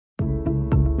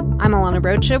I'm Alana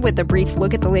Rocha with a brief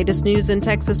look at the latest news in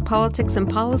Texas politics and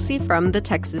policy from the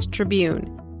Texas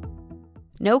Tribune.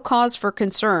 No cause for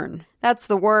concern. That's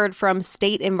the word from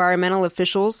state environmental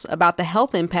officials about the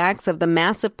health impacts of the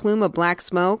massive plume of black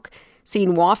smoke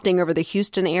seen wafting over the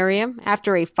Houston area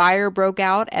after a fire broke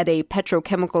out at a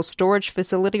petrochemical storage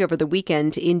facility over the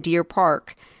weekend in Deer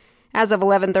Park. As of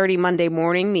 11:30 Monday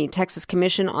morning, the Texas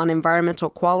Commission on Environmental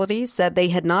Quality said they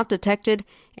had not detected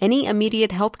any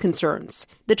immediate health concerns.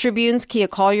 The Tribune's Kia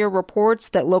Collier reports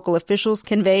that local officials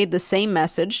conveyed the same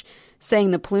message,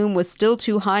 saying the plume was still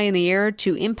too high in the air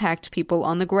to impact people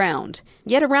on the ground.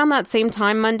 Yet around that same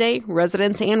time Monday,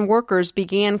 residents and workers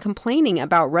began complaining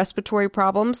about respiratory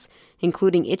problems,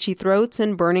 including itchy throats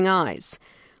and burning eyes.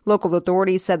 Local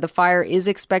authorities said the fire is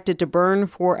expected to burn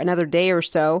for another day or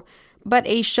so, but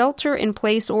a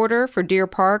shelter-in-place order for Deer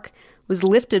Park was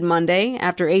lifted Monday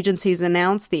after agencies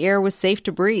announced the air was safe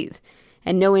to breathe,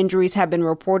 and no injuries have been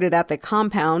reported at the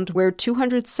compound where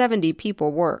 270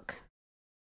 people work.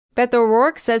 Beto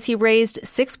O'Rourke says he raised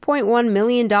 $6.1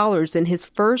 million in his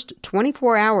first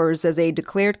 24 hours as a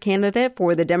declared candidate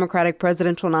for the Democratic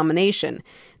presidential nomination,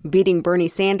 beating Bernie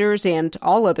Sanders and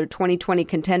all other 2020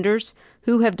 contenders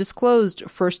who have disclosed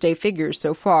first-day figures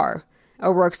so far.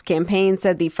 O'Rourke's campaign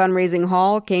said the fundraising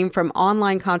haul came from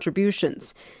online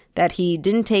contributions, that he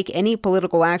didn't take any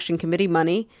political action committee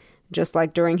money, just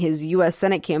like during his U.S.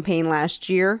 Senate campaign last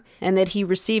year, and that he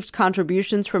received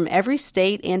contributions from every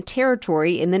state and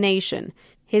territory in the nation.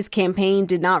 His campaign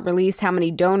did not release how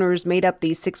many donors made up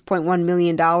the $6.1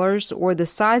 million or the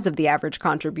size of the average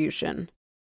contribution.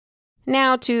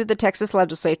 Now to the Texas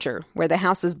legislature, where the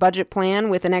House's budget plan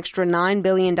with an extra $9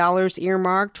 billion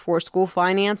earmarked for school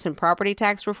finance and property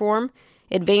tax reform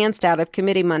advanced out of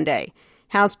committee Monday.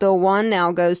 House Bill 1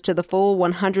 now goes to the full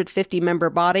 150-member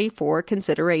body for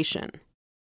consideration.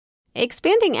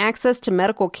 Expanding access to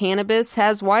medical cannabis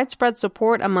has widespread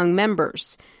support among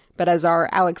members. But as our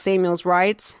Alex Samuels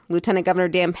writes, Lieutenant Governor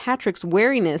Dan Patrick's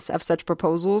wariness of such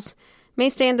proposals may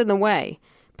stand in the way.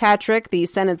 Patrick, the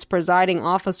Senate's presiding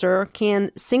officer,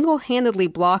 can single-handedly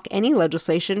block any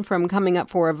legislation from coming up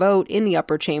for a vote in the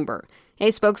upper chamber. A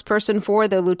spokesperson for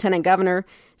the lieutenant governor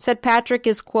said Patrick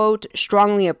is, quote,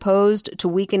 strongly opposed to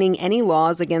weakening any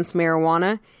laws against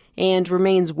marijuana and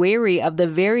remains wary of the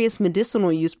various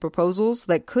medicinal use proposals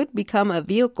that could become a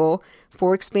vehicle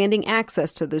for expanding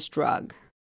access to this drug.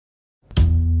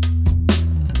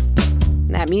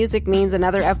 That music means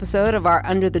another episode of our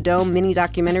Under the Dome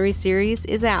mini-documentary series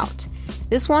is out.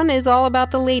 This one is all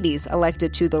about the ladies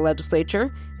elected to the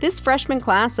legislature. This freshman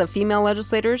class of female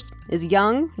legislators is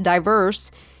young,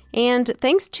 diverse, and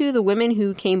thanks to the women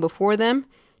who came before them,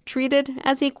 treated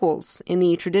as equals in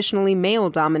the traditionally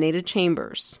male-dominated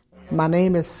chambers. My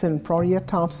name is Synfronia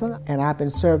Thompson, and I've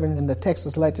been serving in the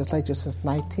Texas legislature since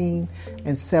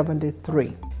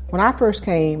 1973. When I first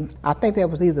came, I think there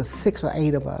was either 6 or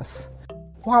 8 of us.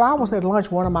 While I was at lunch,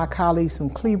 one of my colleagues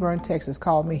from Cleburne, Texas,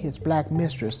 called me his black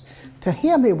mistress. To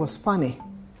him, it was funny.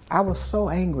 I was so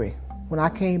angry. When I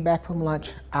came back from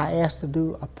lunch, I asked to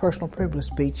do a personal privilege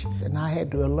speech, and I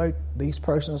had to alert these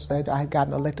persons that I had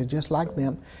gotten elected just like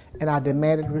them, and I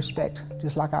demanded respect,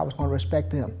 just like I was going to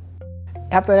respect them.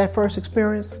 After that first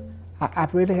experience, I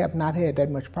really have not had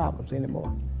that much problems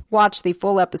anymore. Watch the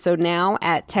full episode now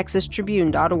at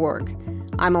texastribune.org.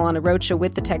 I'm Alana Rocha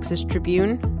with the Texas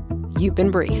Tribune. You've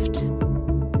been briefed.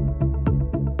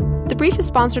 The brief is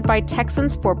sponsored by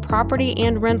Texans for Property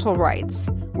and Rental Rights.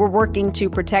 We're working to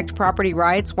protect property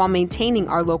rights while maintaining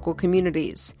our local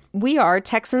communities. We are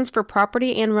Texans for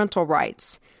Property and Rental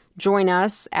Rights. Join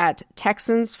us at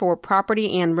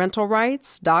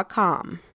texansforpropertyandrentalrights.com.